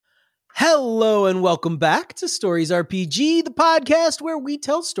Hello and welcome back to Stories RPG, the podcast where we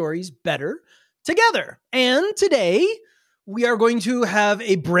tell stories better together. And today we are going to have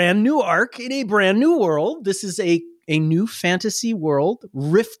a brand new arc in a brand new world. This is a new fantasy world,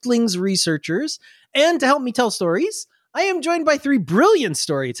 Riftlings researchers. And to help me tell stories, I am joined by three brilliant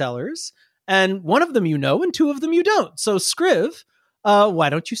storytellers. And one of them you know and two of them you don't. So Scriv, why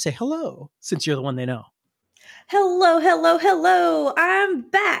don't you say hello since you're the one they know? Hello. I'm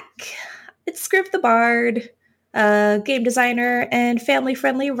back. It's Scriv the Bard, game designer and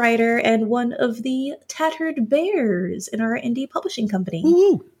family-friendly writer, and one of the tattered bears in our indie publishing company.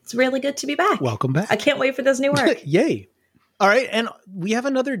 Ooh. It's really good to be back. Welcome back. I can't wait for this new arc. Yay. All right, and we have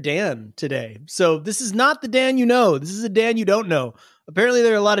another Dan today. So this is not the Dan you know. This is a Dan you don't know. Apparently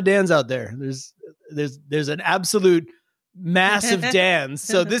there are a lot of Dans out there. There's an absolute massive Dans.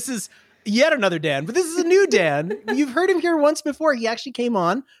 So this is yet another Dan, but this is a new Dan. You've heard him here once before. He actually came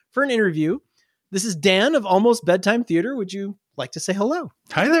on for an interview. This is Dan of Almost Bedtime Theater. Would you like to say hello?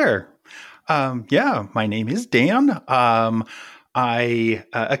 Hi there. My name is Dan. I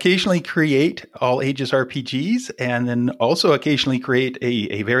occasionally create all ages RPGs and then also occasionally create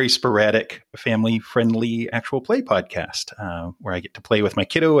a very sporadic family-friendly actual play podcast where I get to play with my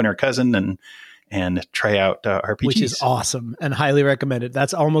kiddo and her cousin and try out RPGs. Which is awesome and highly recommended.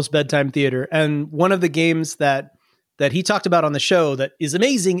 That's Almost Bedtime Theater. And one of the games that he talked about on the show that is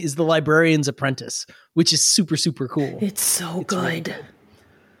amazing is The Librarian's Apprentice, which is super, super cool. It's so good. Really good.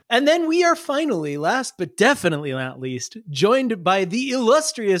 And then we are finally, last but definitely not least, joined by the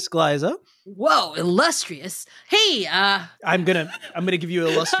illustrious Glyza. Whoa, illustrious. Hey, I'm gonna give you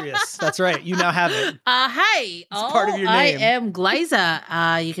illustrious. That's right. You now have it. Hi. It's part of your name. I am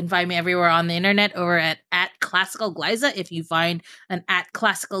Glyza. You can find me everywhere on the internet over at Classical Glyza. If you find an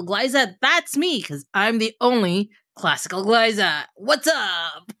 @Classical Glyza, that's me, because I'm the only Classical Glyza. What's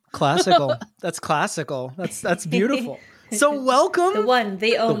up? Classical. That's classical. That's beautiful. So welcome. The one,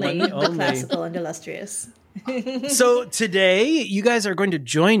 the only, the classical and illustrious. So today you guys are going to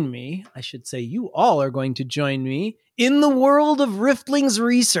join me. I should say you all are going to join me in the world of Riftlings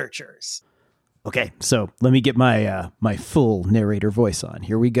researchers. Okay, so let me get my full narrator voice on.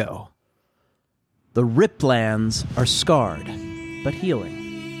 Here we go. The Riplands are scarred, but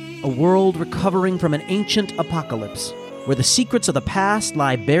healing. A world recovering from an ancient apocalypse, where the secrets of the past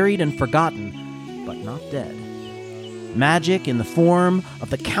lie buried and forgotten, but not dead. Magic in the form of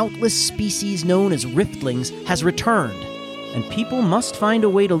the countless species known as Riftlings has returned, and people must find a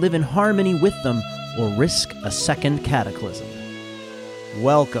way to live in harmony with them or risk a second cataclysm.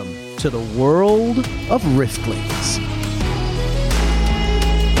 Welcome to the world of Riftlings.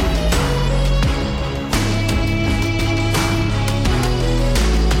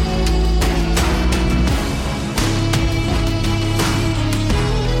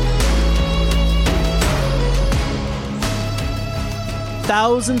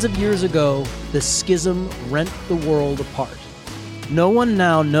 Thousands of years ago, the schism rent the world apart. No one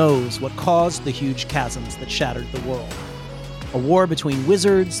now knows what caused the huge chasms that shattered the world. A war between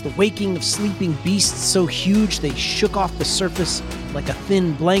wizards, the waking of sleeping beasts so huge they shook off the surface like a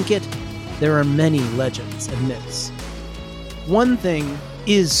thin blanket. There are many legends and myths. One thing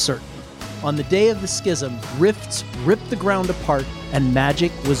is certain. On the day of the schism, rifts ripped the ground apart and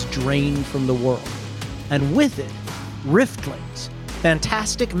magic was drained from the world. And with it, Riftlings,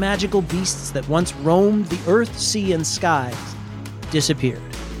 fantastic magical beasts that once roamed the earth, sea, and skies, disappeared.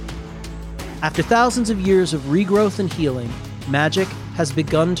 After thousands of years of regrowth and healing, magic has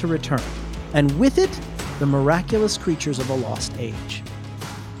begun to return, and with it, the miraculous creatures of a lost age.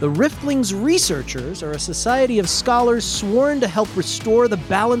 The Riftlings researchers are a society of scholars sworn to help restore the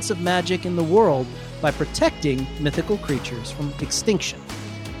balance of magic in the world by protecting mythical creatures from extinction.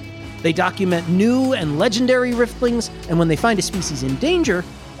 They document new and legendary Riftlings, and when they find a species in danger,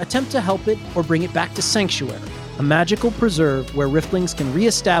 attempt to help it or bring it back to Sanctuary, a magical preserve where Riftlings can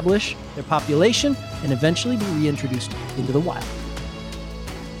reestablish their population and eventually be reintroduced into the wild.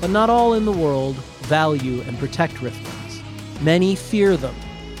 But not all in the world value and protect Riftlings. Many fear them,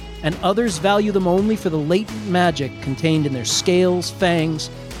 and others value them only for the latent magic contained in their scales,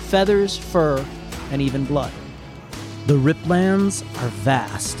 fangs, feathers, fur, and even blood. The Riplands are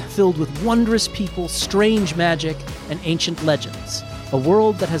vast, filled with wondrous people, strange magic, and ancient legends. A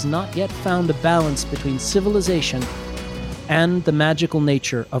world that has not yet found a balance between civilization and the magical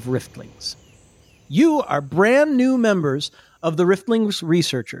nature of Riftlings. You are brand new members of the Riftlings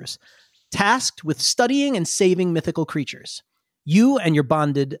researchers, tasked with studying and saving mythical creatures. You and your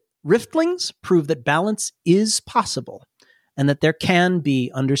bonded Riftlings prove that balance is possible, and that there can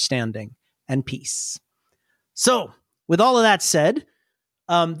be understanding and peace. So, with all of that said,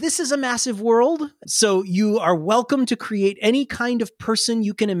 This is a massive world, so you are welcome to create any kind of person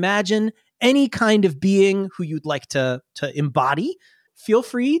you can imagine, any kind of being who you'd like to embody. Feel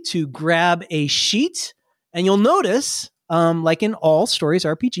free to grab a sheet, and you'll notice, like in all Stories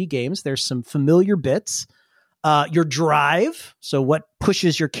RPG games, there's some familiar bits. Your drive, so what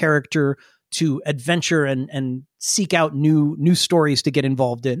pushes your character to adventure and seek out new stories to get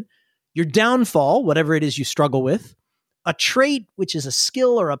involved in. Your downfall, whatever it is you struggle with. A trait, which is a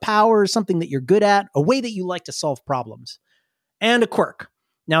skill or a power, something that you're good at, a way that you like to solve problems. And a quirk.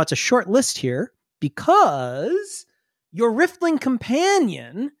 Now, it's a short list here because your Riftling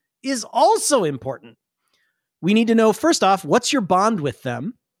companion is also important. We need to know, first off, what's your bond with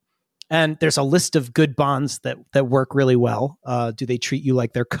them? And there's a list of good bonds that work really well. Do they treat you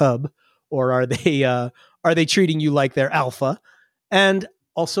like their cub, or are they treating you like their alpha? And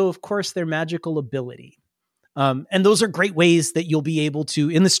also, of course, their magical ability. And those are great ways that you'll be able to,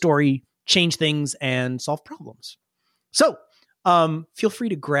 in the story, change things and solve problems. So feel free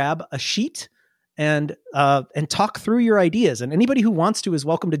to grab a sheet and talk through your ideas. And anybody who wants to is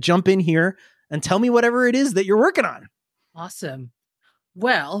welcome to jump in here and tell me whatever it is that you're working on. Awesome.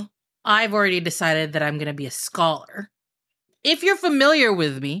 Well, I've already decided that I'm going to be a scholar. If you're familiar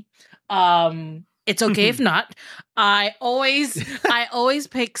with me, it's okay if not. I always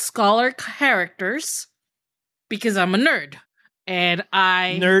pick scholar characters because I'm a nerd. And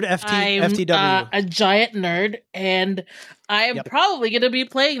FTW. A giant nerd, and I am probably going to be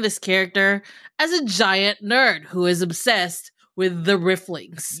playing this character as a giant nerd who is obsessed with the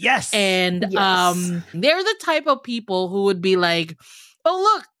Riftlings. Yes. And they're the type of people who would be like,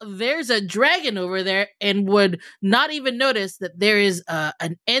 oh, look, there's a dragon over there, and would not even notice that there is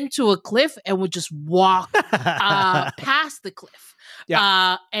an end to a cliff and would just walk past the cliff.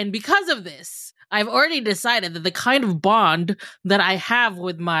 Yeah. And because of this, I've already decided that the kind of bond that I have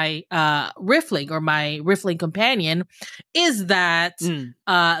with my Riftling or my Riftling companion is that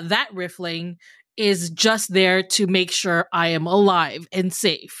that Riftling is just there to make sure I am alive and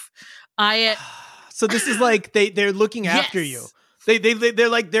safe. So this is like they're looking after you.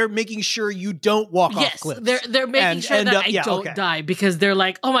 They're making sure you don't walk off cliffs. They're making sure that I don't die, because they're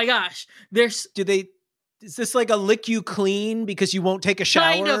like, oh my gosh, is this like a lick you clean because you won't take a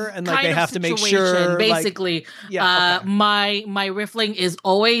shower and like they have to make sure? Basically, my Riftling is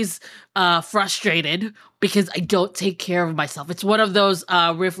always frustrated because I don't take care of myself. It's one of those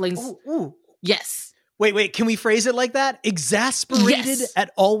Riftlings. Ooh. Yes. Wait, can we phrase it like that? Exasperated at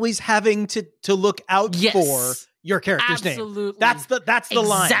always having to look out for your character's name. That's the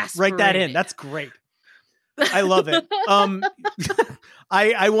line. Write that in. That's great. I love it.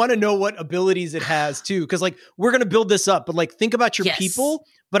 I want to know what abilities it has too, because like we're gonna build this up, but like think about your people.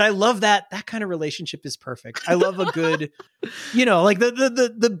 But I love that kind of relationship is perfect. I love a good, like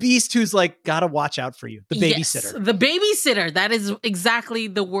the beast who's like gotta watch out for you, the babysitter. Yes, the babysitter. That is exactly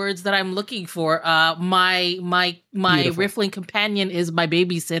the words that I'm looking for. My Riftling companion is my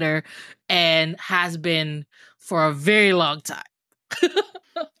babysitter and has been for a very long time.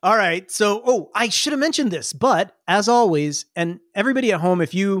 All right. So, I should have mentioned this, but as always, and everybody at home,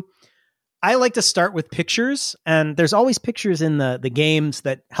 I like to start with pictures, and there's always pictures in the games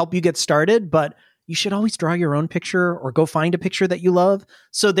that help you get started, but you should always draw your own picture or go find a picture that you love.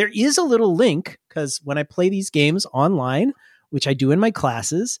 So there is a little link, because when I play these games online, which I do in my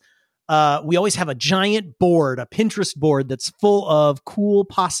classes, we always have a giant board, a Pinterest board that's full of cool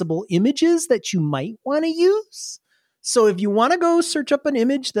possible images that you might want to use. So if you want to go search up an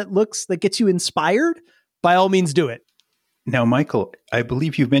image that gets you inspired, by all means do it. Now, Michael, I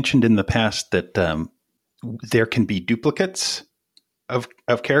believe you've mentioned in the past that there can be duplicates of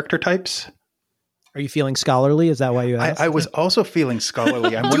character types. Are you feeling scholarly? Is that why you asked? I was also feeling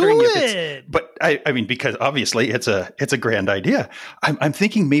scholarly. I'm wondering if it's, but I mean, because obviously it's a grand idea. I'm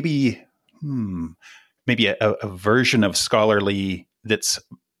thinking maybe a version of scholarly that's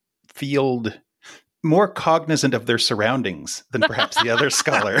more cognizant of their surroundings than perhaps the other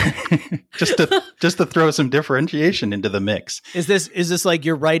scholar, just to throw some differentiation into the mix. Is this like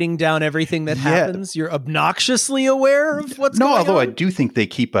you're writing down everything that happens? You're obnoxiously aware of what's going on? No, although I do think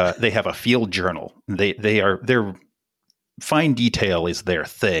they have a field journal. Their fine detail is their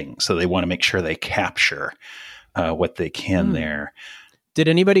thing, so they want to make sure they capture what they can there. Did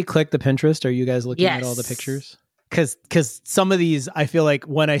anybody click the Pinterest? Are you guys looking at all the pictures? Because some of these, I feel like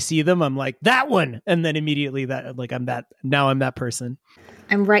when I see them, I'm like, that one. And then immediately I'm that person.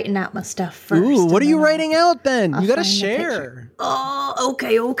 I'm writing out my stuff first. Ooh, what are you writing out then? You got to share. Oh,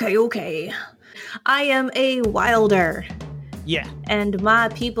 okay. I am a wilder. Yeah. And my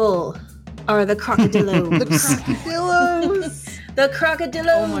people are the crocodillos. The crocodillos. The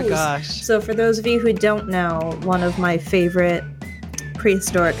crocodillos! Oh my gosh. So for those of you who don't know, one of my favorite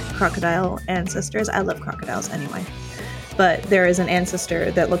prehistoric crocodile ancestors, I love crocodiles anyway, but there is an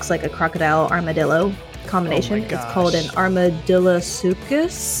ancestor that looks like a crocodile armadillo combination. Oh my it's called an gosh.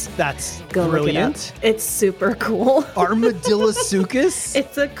 armadillosuchus. That's Go brilliant. look it up. It's super cool. Armadillosuchus?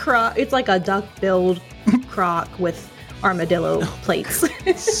 It's like a duck-billed croc with armadillo plates.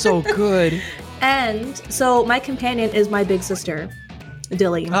 So good. And so my companion is my big sister,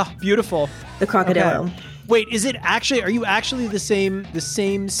 Dilly, Ah, beautiful. the crocodilo. Okay. Wait, are you actually the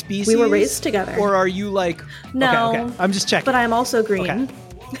same species? We were raised together. Or are you like... No. Okay. I'm just checking. But I'm also green. Okay.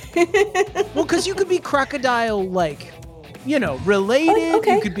 Well, because you could be crocodile, like, related. Oh,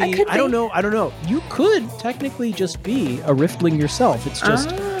 okay. You could be... I could I don't be. know. You could technically just be a Riftling yourself. It's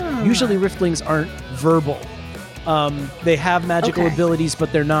just... Usually Riftlings aren't verbal. They have magical abilities,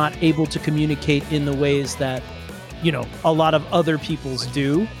 but they're not able to communicate in the ways that, a lot of other peoples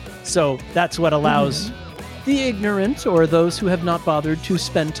do. So that's what allows the ignorant or those who have not bothered to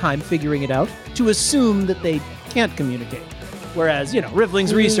spend time figuring it out to assume that they can't communicate. Whereas,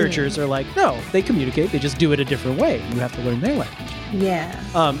 Riftlings researchers are like, no, they communicate. They just do it a different way. You have to learn their language. Yeah.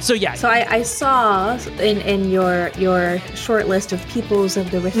 So I saw in your short list of peoples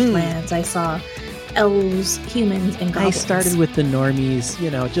of the Riftlands, I saw elves, humans, and goblins. I started with the normies,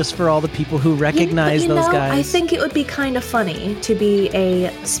 just for all the people who recognize those guys. I think it would be kind of funny to be a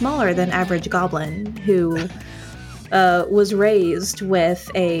smaller than average goblin who was raised with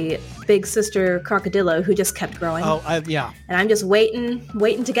a big sister crocodilo who just kept growing. Yeah. And I'm just waiting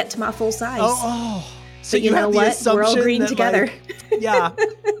to get to my full size. So but you know have the what? assumption We're all green that, together. Yeah.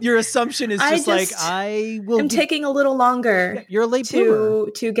 Your assumption is just I'm taking a little longer. You're a late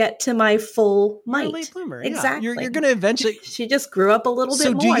bloomer. To get to my full might. You're a late bloomer. Exactly. Yeah. You're going to eventually. She just grew up a little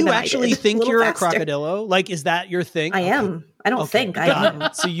bit more. So do you than actually I did. think you're faster. a crocodilo? Like, is that your thing? I am. I don't think I Got am.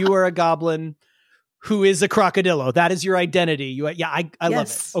 it. So you are a goblin who is a crocodilo. That is your identity. I love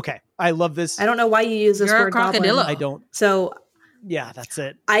it. Okay. I love this. I don't know why you use this You're a word goblin. crocodilo. I don't. So Yeah, that's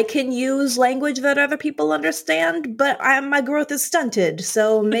it. I can use language that other people understand, but my growth is stunted.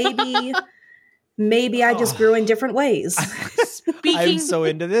 So maybe I just grew in different ways. I'm so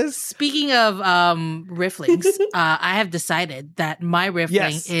into this. Speaking of Riftlings, I have decided that my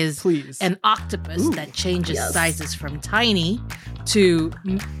Riftling is please. an octopus that changes Yes. sizes from tiny to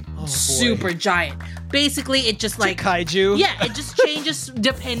super giant. Basically, it just like kaiju. Yeah, it just changes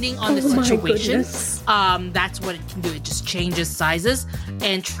depending on the Oh my situation. goodness. That's what it can do. It just changes sizes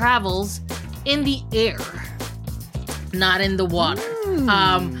and travels in the air, not in the water.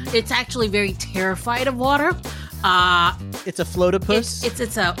 It's actually very terrified of water. It's a floatopus.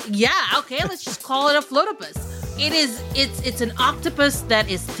 It's a okay, let's just call it a floatopus. It's an octopus that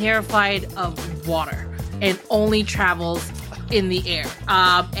is terrified of water and only travels in the air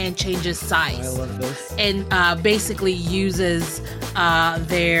and changes size. I love this. And basically uses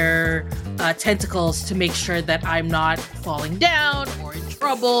their tentacles to make sure that I'm not falling down or in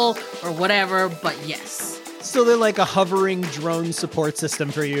trouble or whatever, but yes. So they're like a hovering drone support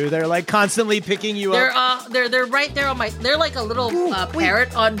system for you. They're like constantly picking you up. They're right there on my. They're like a little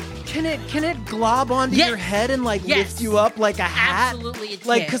parrot on. Can it glob onto Yes. your head and like Yes. lift you up like a hat? Absolutely, it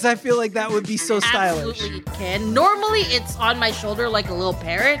Like, can. because I feel like that would be so stylish. Absolutely, it can. Normally, it's on my shoulder like a little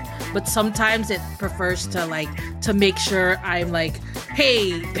parrot, but sometimes it prefers to make sure I'm like,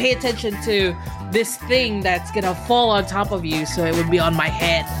 hey, pay attention to this thing that's gonna fall on top of you, so it would be on my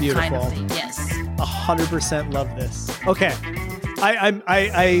head, kind of Beautiful. thing. Yes. 100% love this. Okay. I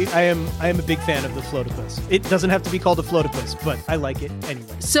am a big fan of the floatopus. It doesn't have to be called a floatopus, but I like it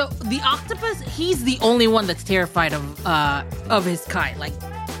anyway. So the octopus, he's the only one that's terrified of his kind. Like,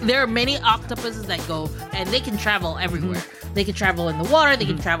 there are many octopuses that go and they can travel everywhere. They can travel in the water, they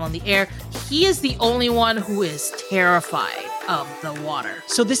can travel in the air. He is the only one who is terrified of the water.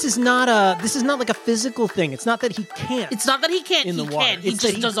 So this is not like a physical thing. It's not that he can't. It's not that he can't. In the He water. can. He It's that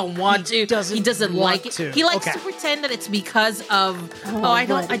just he- doesn't want he to. doesn't He doesn't want like it. to. He likes Okay. to pretend that it's because of. Oh,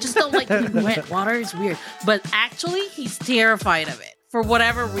 I just don't like wet water. It's weird. But actually, he's terrified of it for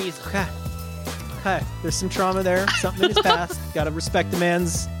whatever reason. Okay. There's some trauma there. Something in his past. Gotta respect the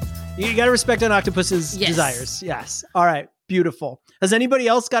man's. You gotta respect an octopus's Yes. desires. Yes. All right. Beautiful. Has anybody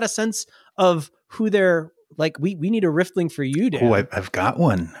else got a sense of who they're like? We need a Riftling for you, Dan. Oh, I've got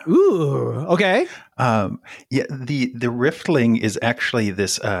one. Ooh. Okay. Yeah, the Riftling is actually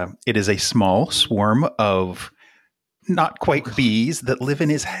this. It is a small swarm of not quite bees that live in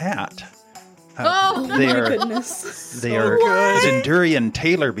his hat. Oh, They my are goodness. they are Zendurian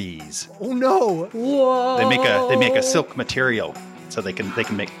tailor bees. Oh no. Whoa. They make a silk material. so they can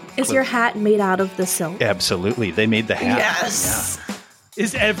make. Is your hat made out of the silk? Absolutely, they made the hat. Yes. Yeah.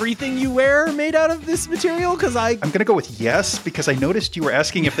 Is everything you wear made out of this material? Because I'm going to go with yes, because I noticed you were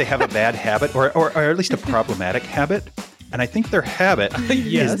asking if they have a bad habit or at least a problematic habit. And I think their habit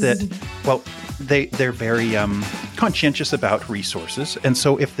Yes. is that, well, they're very conscientious about resources. And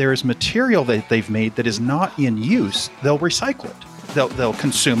so if there's material that they've made that is not in use, they'll recycle it. They'll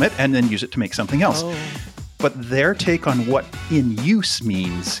consume it and then use it to make something else. Oh. But their take on what in use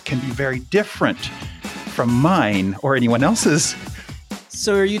means can be very different from mine or anyone else's.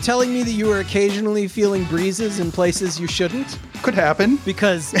 So are you telling me that you were occasionally feeling breezes in places you shouldn't? Could happen.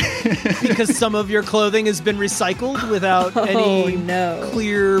 Because some of your clothing has been recycled without any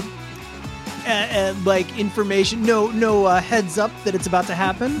clear like information, no heads up that it's about to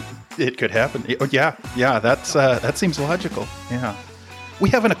happen? It could happen. Yeah, that seems logical. Yeah. We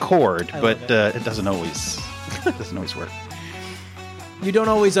have an accord, but it doesn't always work. You don't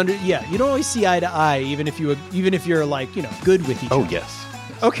always you don't always see eye to eye, even if you're like, good with each other. Oh, yes.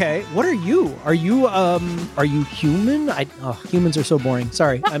 Okay, what are you? Are you human? Humans are so boring.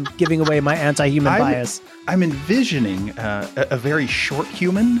 Sorry, I'm giving away my anti-human bias. I'm envisioning a very short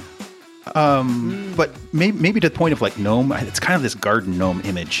human, but maybe to the point of like gnome. It's kind of this garden gnome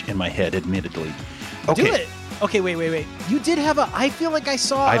image in my head, admittedly. Okay. Do it. Okay, wait. You did have I feel like I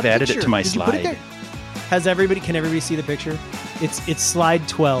saw I've added picture. it to my Did you put it slide. there? Can everybody see the picture? It's slide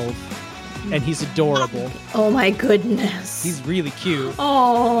 12. And he's adorable. Oh my goodness. He's really cute.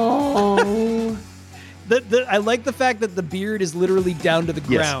 Oh. I like the fact that the beard is literally down to the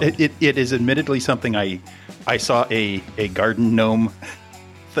ground. Yes, it is admittedly something I saw a garden gnome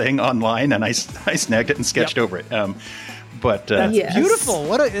thing online, and I snagged it and sketched over it. But that's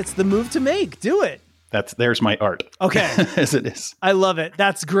beautiful. It's the move to make. Do it. There's my art. Okay. As it is. I love it.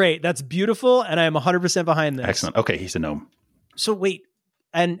 That's great. That's beautiful, and I am 100% behind this. Excellent. Okay, he's a gnome. So wait.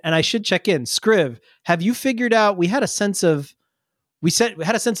 And I should check in. Scriv, have you figured out? We had a sense of the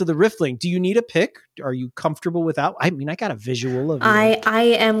Riftling. Do you need a pick? Are you comfortable without? I mean, I got a visual of. I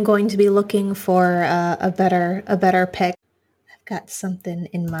am going to be looking for a better pick. I've got something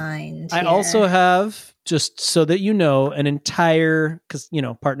in mind. I also have, just so that you know, an entire, because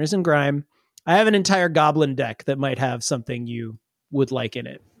partners in grime. I have an entire goblin deck that might have something you would like in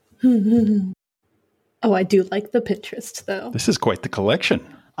it. Oh, I do like the Pinterest, though. This is quite the collection.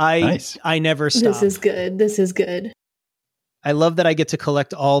 Nice. I never stop. This is good. I love that I get to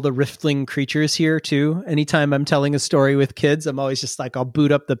collect all the Riftling creatures here, too. Anytime I'm telling a story with kids, I'm always just like, I'll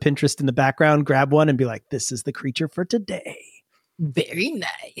boot up the Pinterest in the background, grab one, and be like, this is the creature for today. Very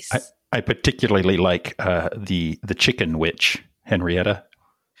nice. I particularly like the chicken witch, Henrietta.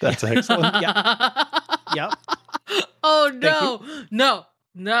 That's excellent. Yep. Oh, no.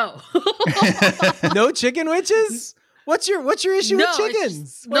 No chicken witches? What's your issue with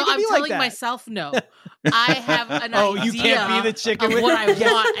chickens? I'm telling myself no. I have an idea. You can't be the chicken witch. What I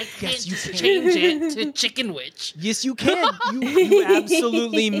want. I can't change it to chicken witch. Yes, you can. You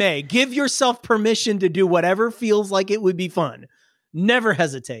absolutely may. Give yourself permission to do whatever feels like it would be fun. Never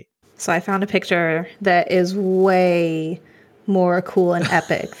hesitate. So I found a picture that is way more cool and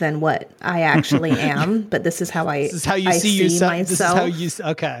epic than what I actually am, but this is how I see yourself. This is how you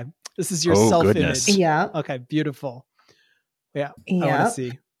okay. This is your self-image. Goodness. Yeah. Okay, beautiful. Yeah. I want to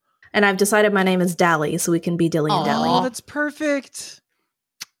see. And I've decided my name is Dally, so we can be Dilly and Dally. Oh, that's perfect.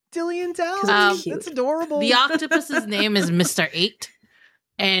 Dilly and Dally. That's adorable. The octopus's name is Mr. 8,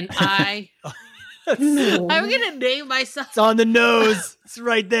 and I'm gonna name myself. It's on the nose. It's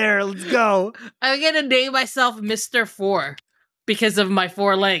right there. Let's go. I'm gonna name myself Mr. 4 because of my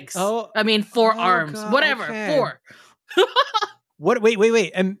 4 legs. Four arms. God, whatever. okay. 4. What?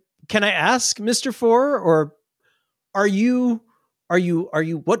 Wait. And can I ask, Mr. 4, or are you?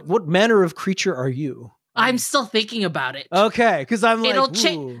 What manner of creature are you? I'm still thinking about it. Okay, because I'm like, it'll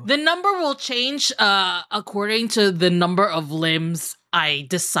change. The number will change according to the number of limbs I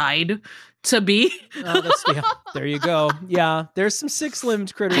decide to be. There you go. Yeah, there's some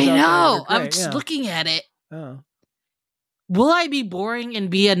 6-limbed critters. I know. out there. I'm just looking at it. Oh. Will I be boring and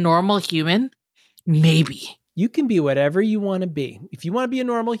be a normal human? Maybe. You can be whatever you want to be. If you want to be a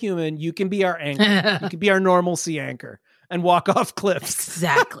normal human, you can be our anchor. You can be our normalcy anchor and walk off cliffs.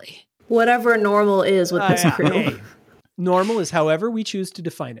 Exactly. Whatever normal is with this crew. Hey, normal is however we choose to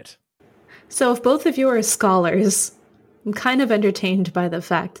define it. So if both of you are scholars, I'm kind of entertained by the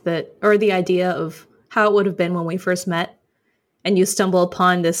fact that, or the idea of how it would have been when we first met, and you stumble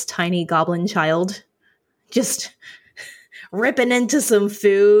upon this tiny goblin child just ripping into some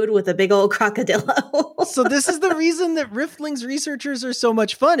food with a big old crocodilo. So this is the reason that Riftlings researchers are so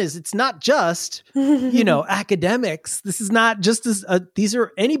much fun, is it's not just, you know, academics. This is not just these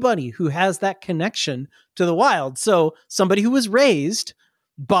are anybody who has that connection to the wild. So somebody who was raised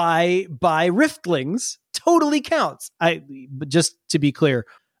by Riftlings totally counts. But just to be clear,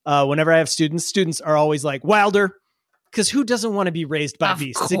 whenever I have students are always like, Wilder, because who doesn't want to be raised by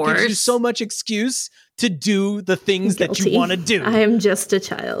beasts? It gives you so much excuse to do the things that you want to do. I am just a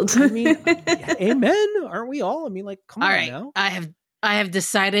child. I mean, amen. Aren't we all? I mean, like, come on now. I have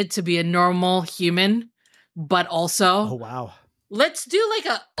decided to be a normal human, but also, oh wow, let's do like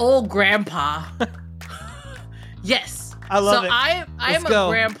a old grandpa. Yes, I love it. I am a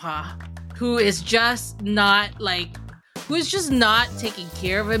grandpa who is just not taking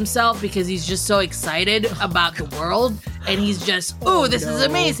care of himself because he's just so excited about the world, and he's just, this is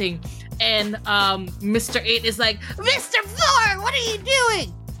amazing. And Mr. 8 is like, Mr. 4, what are you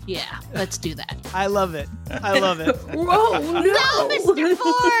doing? Yeah, let's do that. I love it. Whoa, no, Mr.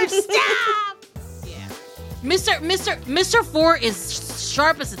 4, stop! Yeah. Mr. 4 is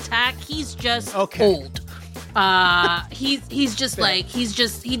sharp as a tack. He's just old. He's just like, he's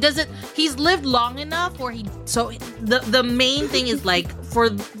lived long enough where the main thing is like, for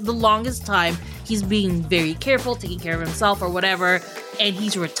the longest time, he's being very careful, taking care of himself or whatever, and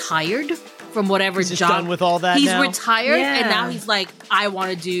he's retired from whatever he's just job. Done with all that. He's now? retired, and now he's like, I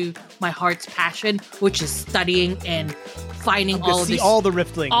want to do my heart's passion, which is studying and finding all of this. All the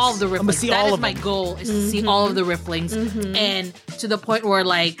Riftlings. All of the Riftlings. That is my them. goal, is to see all of the Riftlings. And to the point where,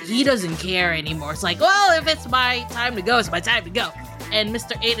 like, he doesn't care anymore. It's like, well, if it's my time to go, it's my time to go. And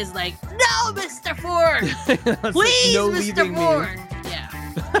Mr. 8 is like, no, Mr. 4! Please, no Mr. 4! Yeah.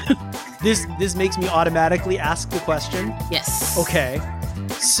 This makes me automatically ask the question. Yes. Okay.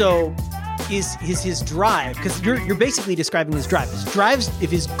 So is his drive, because you're basically describing his drive.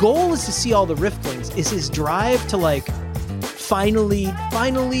 If his goal is to see all the Riftlings, is his drive to like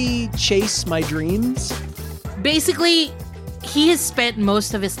finally chase my dreams? Basically, he has spent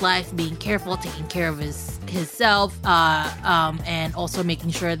most of his life being careful, taking care of himself, and also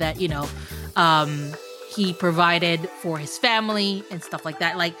making sure that, you know, he provided for his family and stuff like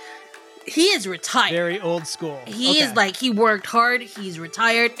that. Like, he is retired. Very old school. He is like, he worked hard, he's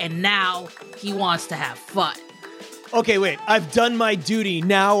retired, and now he wants to have fun. Okay, wait. I've done my duty.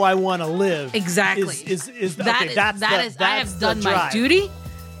 Now I want to live. Exactly. I have done my duty,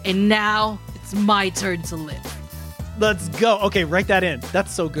 and now it's my turn to live. Let's go. Okay, write that in.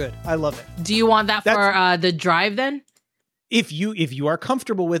 That's so good. I love it. Do you want that for the drive then? If you are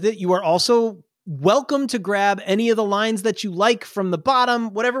comfortable with it, you are also welcome to grab any of the lines that you like from the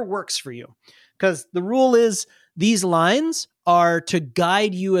bottom, whatever works for you. Because the rule is these lines are to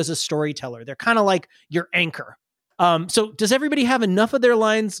guide you as a storyteller. They're kind of like your anchor. So does everybody have enough of their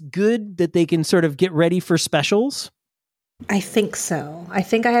lines good that they can sort of get ready for specials? I think so. I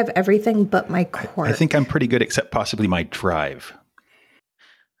think I have everything but my quirk. I think I'm pretty good, except possibly my drive.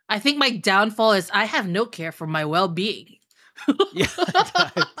 I think my downfall is I have no care for my well-being. Yeah,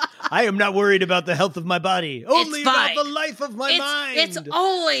 I am not worried about the health of my body. Only about the life of my mind. It's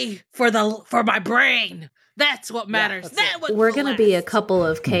only for my brain. That's what matters. We're going to be a couple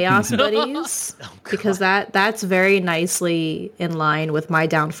of chaos buddies because that's very nicely in line with my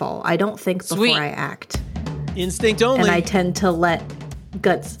downfall. I don't think before I act. Instinct only. And I tend to let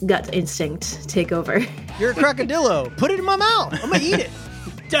gut instinct take over. You're a crocodilo. Put it in my mouth. I'm going to eat it.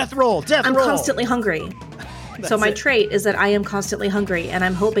 Death roll. I'm constantly hungry. So my trait is that I am constantly hungry, and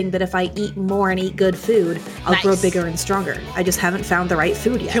I'm hoping that if I eat more and eat good food, I'll grow bigger and stronger. I just haven't found the right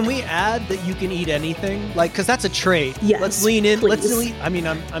food yet. Can we add that you can eat anything? Like, because that's a trait. Yes, let's lean in. please. I mean,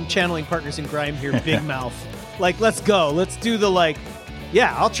 I'm channeling Partners in Crime here, big mouth. Like, let's go. Let's do the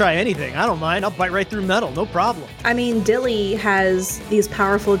yeah, I'll try anything. I don't mind. I'll bite right through metal. No problem. I mean, Dilly has these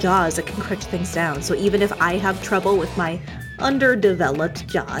powerful jaws that can crunch things down. So even if I have trouble with my underdeveloped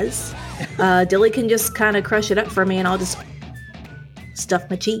jaws, Dilly can just kind of crush it up for me, and I'll just stuff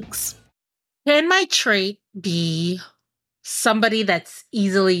my cheeks. Can my trait be somebody that's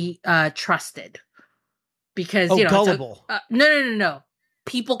easily trusted? Because, you know, gullible. No.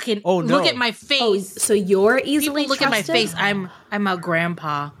 People can look at my face. Oh, so you're easily People look trusted? at my face. I'm a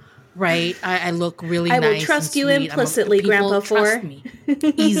grandpa, right? I look really nice. I will trust you implicitly, Grandpa 4. Trust me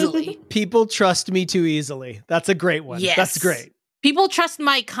easily. People trust me too easily. That's a great one. Yes. That's great. People trust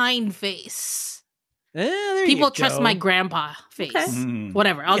my kind face. People trust my grandpa face. Okay.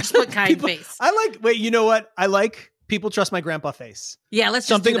 Whatever. I'll just put kind face. Wait, you know what? I like people trust my grandpa face. Yeah, let's just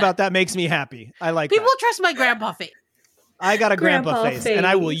Something do that. about that makes me happy. I like people that. trust my grandpa face. I got a grandpa Grandpa face, and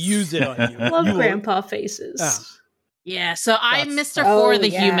I will use it on you. Love grandpa faces. Yeah, so I'm That's- Mr. Oh, Four the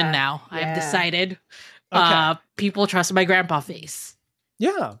yeah. human now. Yeah. I've decided. Okay. People trust my grandpa face.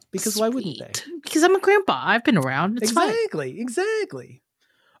 Yeah, because why wouldn't they? Sweet. Because I'm a grandpa. I've been around. It's fine. Exactly.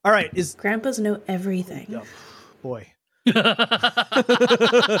 All right, Grandpas know everything. oh, boy.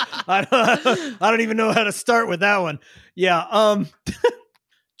 I don't even know how to start with that one. Yeah,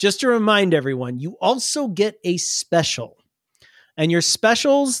 just to remind everyone, you also get a special. And your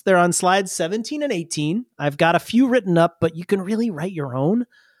specials, they're on slides 17 and 18. I've got a few written up, but you can really write your own.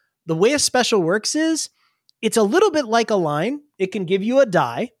 The way a special works is it's a little bit like a line. It can give you a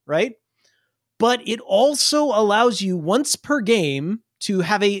die, right? But it also allows you once per game to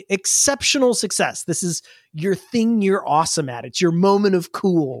have a exceptional success. This is your thing you're awesome at. It's your moment of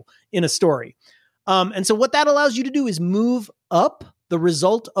cool in a story. And so what that allows you to do is move up the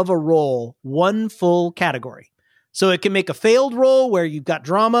result of a roll one full category. So it can make a failed roll where you've got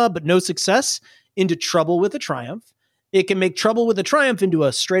drama but no success into trouble with a triumph. It can make trouble with a triumph into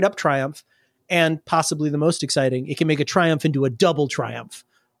a straight up triumph. And possibly the most exciting, it can make a triumph into a double triumph,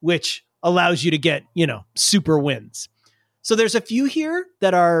 which allows you to get, super wins. So there's a few here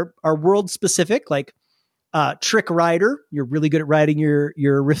that are world specific, like Trick Rider. You're really good at riding your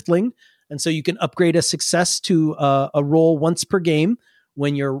Riftling. And so you can upgrade a success to a roll once per game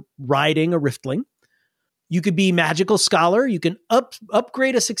when you're riding a Riftling. You could be Magical Scholar. You can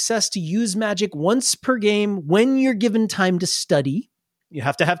upgrade a success to use magic once per game when you're given time to study. You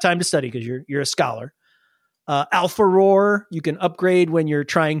have to have time to study because you're a scholar. Alpha Roar, you can upgrade when you're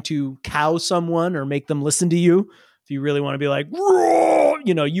trying to cow someone or make them listen to you. If you really want to be like, roar,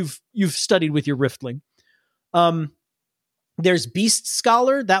 you've studied with your Riftling. There's Beast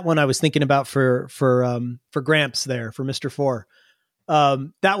Scholar. That one I was thinking about for Gramps there, for Mr. Four.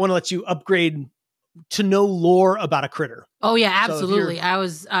 That one lets you upgrade to know lore about a critter. Oh yeah, absolutely. I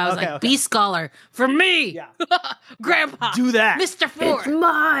was okay. Beast Scholar for me. Yeah. Grandpa. Do that. Mr. Four. It's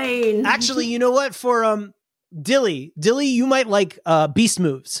mine. Actually, you know what? For Dilly, you might like beast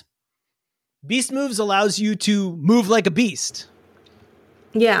moves. Beast moves allows you to move like a beast.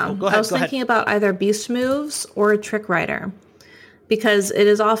 Yeah, Oh, go ahead, I was thinking about either beast moves or Trick Rider, because it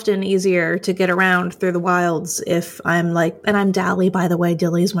is often easier to get around through the wilds if I'm and I'm Dally, by the way.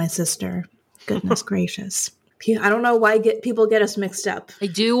 Dilly's my sister. Goodness gracious. I don't know why people get us mixed up. I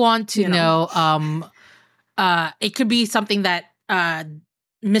do want to know, it could be something that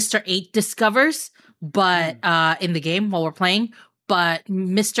Mr. 8 discovers, but in the game while we're playing, but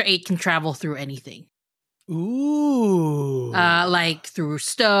Mr. 8 can travel through anything. Ooh. Like through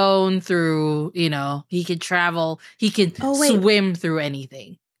stone, through, he can travel, he can swim through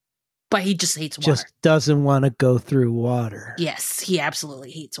anything. But he just hates water. Just doesn't want to go through water. Yes, he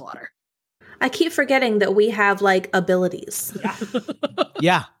absolutely hates water. I keep forgetting that we have abilities.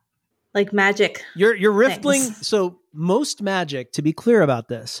 Yeah. Like magic. Your Riftling, so most magic, to be clear about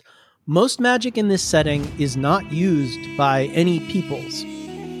this, most magic in this setting is not used by any peoples.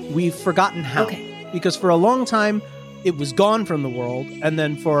 We've forgotten how. Okay. Because for a long time, it was gone from the world. And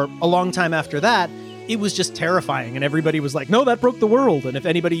then for a long time after that, it was just terrifying. And everybody was like, no, that broke the world. And if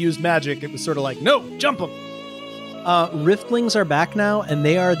anybody used magic, it was sort of like, no, jump them. Riftlings are back now, and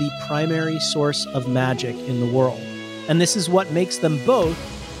they are the primary source of magic in the world. And this is what makes them both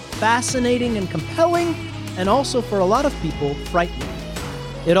fascinating and compelling, and also, for a lot of people, frightening.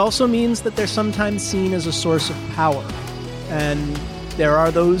 It also means that they're sometimes seen as a source of power, and there are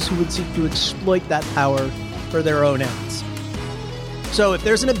those who would seek to exploit that power for their own ends. So if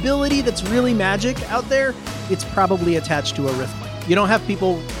there's an ability that's really magic out there, it's probably attached to a Riftling. You don't have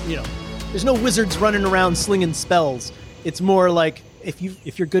people, there's no wizards running around slinging spells. It's more like if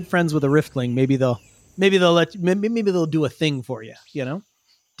you're good friends with a Riftling, maybe they'll do a thing for you.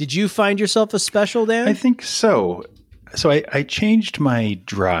 Did you find yourself a special, Dan? I think so. So I changed my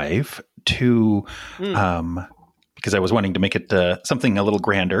drive to because I was wanting to make it something a little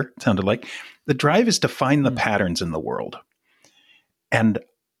grander. It sounded like the drive is to find the patterns in the world, and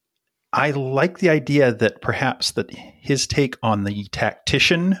I like the idea that perhaps that his take on the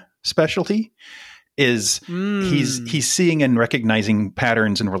tactician specialty is he's seeing and recognizing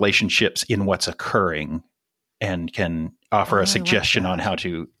patterns and relationships in what's occurring and can offer a suggestion on how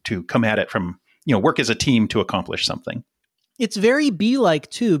to come at it from, work as a team to accomplish something. It's very bee-like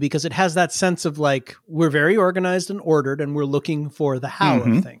too, because it has that sense of we're very organized and ordered and we're looking for the how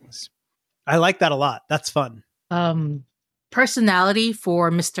of things. I like that a lot. That's fun. Personality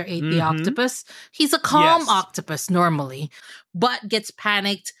for Mr. 8 the octopus. He's a calm octopus normally, but gets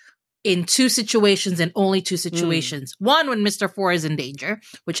panicked in two situations and only two situations. One, when Mr. 4 is in danger,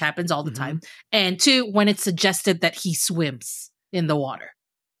 which happens all the time. And two, when it's suggested that he swims in the water.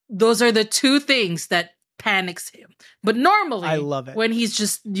 Those are the two things that panics him. But normally, I love it. when he's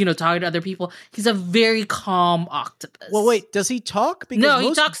just, talking to other people, he's a very calm octopus. Well, wait, does he talk? Because No,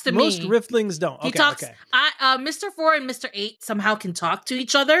 he talks to me. Most Riftlings don't. He talks. Okay. Mr. 4 and Mr. 8 somehow can talk to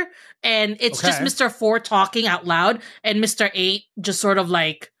each other, and it's just Okay. Mr. 4 talking out loud, and Mr. 8 just sort of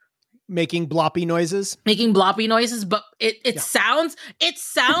like Making bloppy noises. making bloppy noises. But it sounds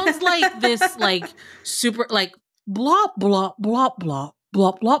like this like super like blop blop blop blop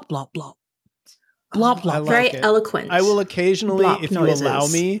blop blop blop blop blop I blop. like Very it. eloquent. I will occasionally, Blop if noises. you allow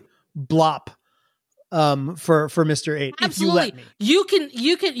me, blop for Mr. 8. Absolutely, If you let me.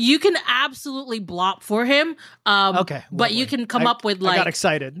 you can absolutely blop for him. Okay. but you lovely. can come up with I got like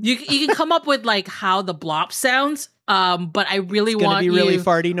excited. you can come up with like how the blop sounds. But I really It's going to want be really you.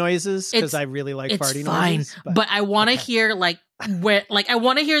 farty noises because It's- I really like It's farty fine, noises. but I want to okay. hear like where like I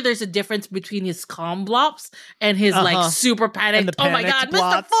want to hear there's a difference between his calm blops and his like super panicked. And the Oh my god, panicked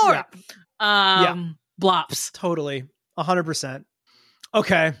blops. Mr. Ford. Yeah. Blops. Totally. 100%.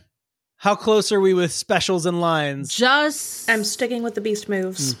 Okay. How close are we with specials and lines? Just I'm sticking with the beast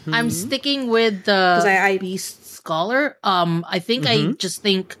moves. I'm Mhm. sticking with the 'Cause I- Beast Scholar. I think I Mhm. just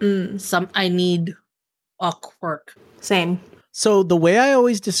think Mm, I need a quirk. same. So the way I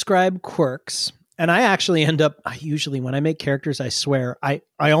always describe quirks, and I actually usually when I make characters, I swear, I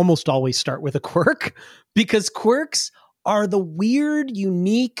almost always start with a quirk because quirks are the weird,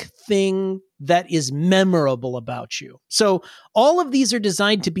 unique thing that is memorable about you. So all of these are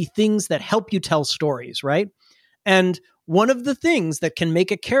designed to be things that help you tell stories, right? And one of the things that can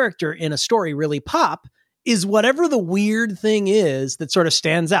make a character in a story really pop is whatever the weird thing is that sort of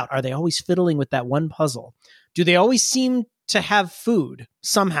stands out. Are they always fiddling with that one puzzle? Do they always seem to have food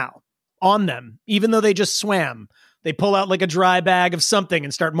somehow on them, even though they just swam? They pull out like a dry bag of something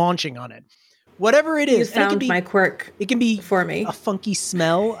and start munching on it. Whatever it You is. And it can found be, my quirk it can be for me. a funky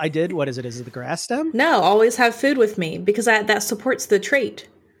smell. I did. What is it? Is it the grass stem? No, always have food with me because that supports the trait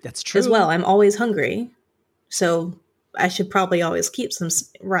That's true. as well. I'm always hungry. So I should probably always keep some,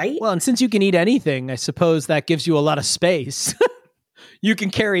 right? Well, and since you can eat anything, I suppose that gives you a lot of space. You can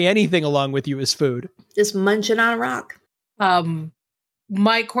carry anything along with you as food. Just munching on a rock.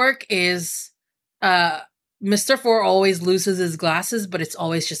 My quirk is Mr. 4 always loses his glasses, but it's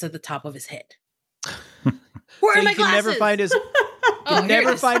always just at the top of his head. Where So are my you can glasses? never find his Oh, here it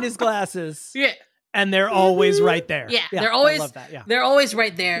never is. find his glasses. Yeah, And they're always right there. yeah, they're always I love that. Yeah. they're always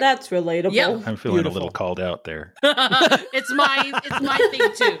right there. That's relatable. Yeah. I'm feeling Beautiful. a little called out there. it's my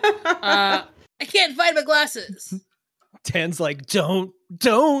thing too. I can't find my glasses. Dan's like, don't,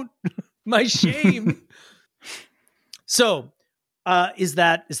 my shame. So,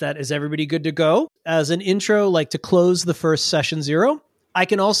 is everybody good to go? As an intro, like to close the first session 0, I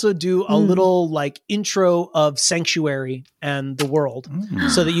can also do a little like intro of Sanctuary and the world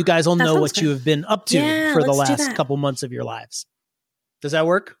so that you guys all That know sounds what good. you have been up to Yeah, for the let's do last that. couple months of your lives. Does that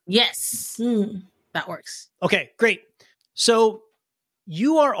work? Yes, Mm. that works. Okay, great. So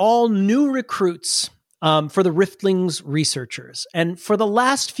you are all new recruits for the Riftlings researchers. And for the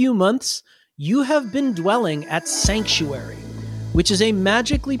last few months, you have been dwelling at Sanctuary, which is a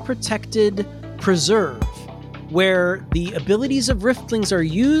magically protected preserve where the abilities of Riftlings are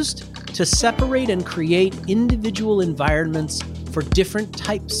used to separate and create individual environments for different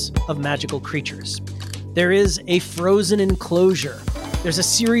types of magical creatures. There is a frozen enclosure. There's a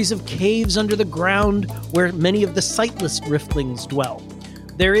series of caves under the ground where many of the sightless Riftlings dwell.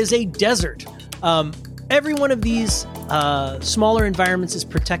 There is a desert. Every one of these smaller environments is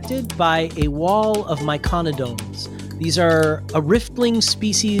protected by a wall of myconodomes. These are a Riftling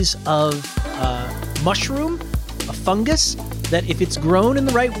species of mushroom, a fungus, that if it's grown in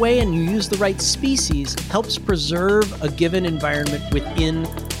the right way and you use the right species, helps preserve a given environment within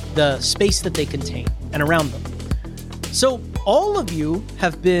the space that they contain and around them. So all of you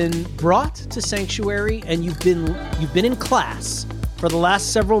have been brought to Sanctuary and you've been in class for the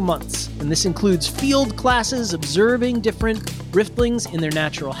last several months. And this includes field classes, observing different Riftlings in their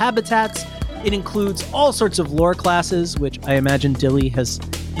natural habitats. It includes all sorts of lore classes, which I imagine Dilly has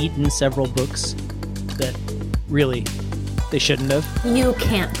eaten several books that really they shouldn't have. You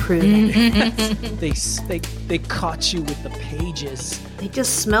can't prove it. They caught you with the pages. They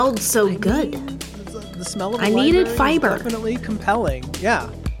just smelled so good. The smell of the I needed library is fiber. definitely compelling. Yeah.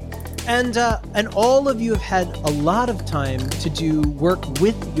 And all of you have had a lot of time to do work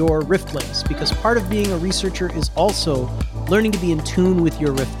with your Riftlings, because part of being a researcher is also learning to be in tune with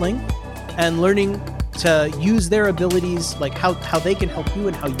your Riftling and learning to use their abilities, like how they can help you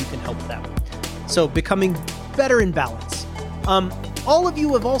and how you can help them. So becoming better in balance. all of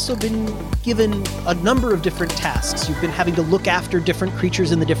you have also been given a number of different tasks. You've been having to look after different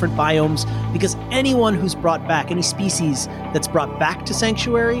creatures in the different biomes, because anyone who's brought back, any species that's brought back to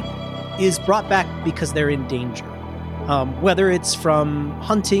Sanctuary, is brought back because they're in danger. Whether it's from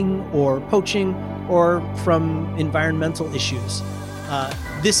hunting or poaching or from environmental issues.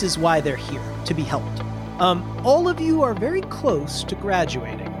 This is why they're here, to be helped. All of you are very close to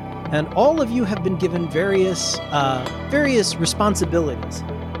graduating, and all of you have been given various responsibilities.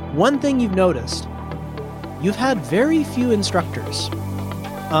 One thing you've noticed, you've had very few instructors.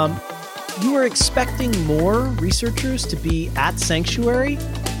 You were expecting more researchers to be at Sanctuary,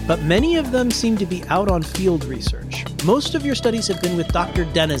 but many of them seem to be out on field research. Most of your studies have been with Dr.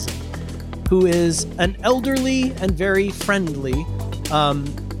 Denizen, who is an elderly and very friendly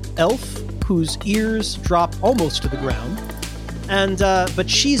elf whose ears drop almost to the ground. But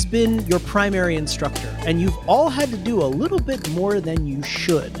she's been your primary instructor, and you've all had to do a little bit more than you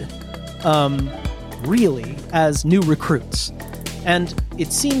should, really, as new recruits. And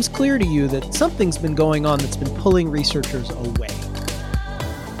it seems clear to you that something's been going on that's been pulling researchers away.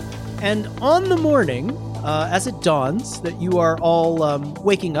 And on the morning, as it dawns that you are all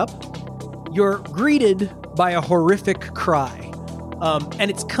waking up, you're greeted by a horrific cry. And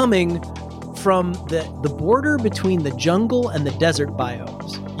it's coming from the border between the jungle and the desert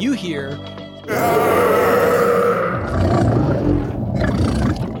biomes. You hear...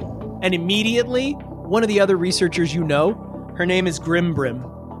 And immediately, one of the other researchers you know, her name is Grimbrim,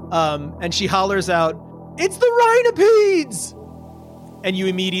 and she hollers out, "It's the Rhinopedes!" And you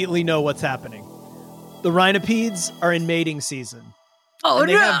immediately know what's happening. The Rhinopedes are in mating season. Oh, and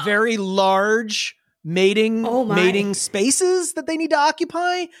they have very large mating spaces that they need to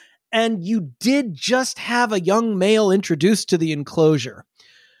occupy. And you did just have a young male introduced to the enclosure.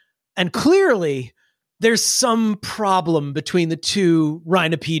 And clearly, there's some problem between the two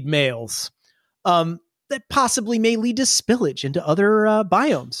rhinopede males that possibly may lead to spillage into other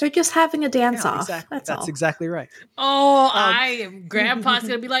biomes. They're just having a dance-off. Exactly. That's all. exactly right. Oh, Grandpa's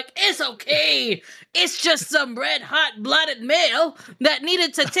gonna be like, "It's okay. It's just some red-hot-blooded male that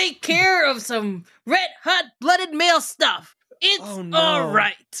needed to take care of some red-hot-blooded male stuff. It's all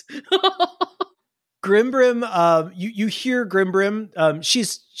right." Grimbrim, you hear Grimbrim.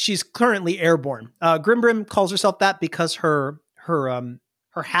 She's currently airborne. Grimbrim calls herself that because her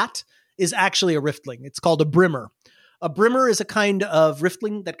hat is actually a Riftling. It's called a Brimmer. A Brimmer is a kind of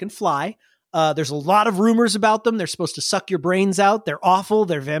Riftling that can fly. There's a lot of rumors about them. They're supposed to suck your brains out. They're awful.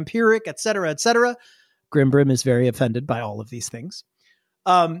 They're vampiric, etc., etc. Grimbrim is very offended by all of these things.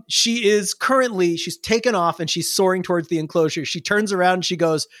 She's taken off and she's soaring towards the enclosure. She turns around and she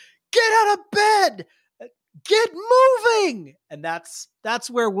goes, "Get out of bed! Get moving!" And that's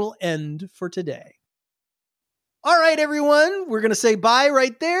where we'll end for today. All right, everyone, we're going to say bye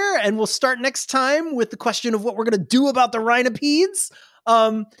right there, and we'll start next time with the question of what we're going to do about the Rhinopedes.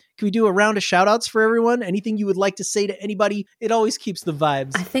 Can we do a round of shout-outs for everyone? Anything you would like to say to anybody? It always keeps the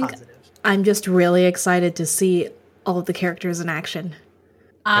vibes positive. I'm just really excited to see all of the characters in action.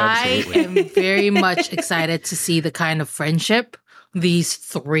 I am very much excited to see the kind of friendship these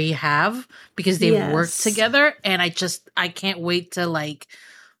three have, because they've worked together, and I can't wait to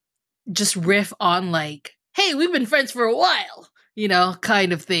just riff on "Hey, we've been friends for a while,"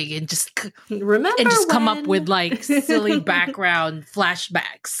 kind of thing, and just come up with silly background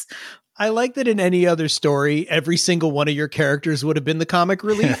flashbacks. I like that in any other story, every single one of your characters would have been the comic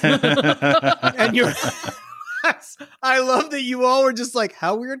relief. And you're... I love that you all were just like,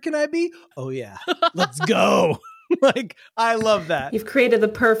 "How weird can I be? Oh yeah, let's go." I love that. You've created the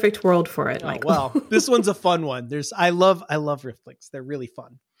perfect world for it, Michael. Well, this one's a fun one. I love Riftlings. They're really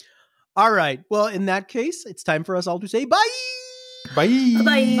fun. All right. Well, in that case, it's time for us all to say bye. Bye.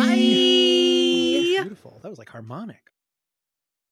 Bye. Bye. Beautiful. That was harmonic.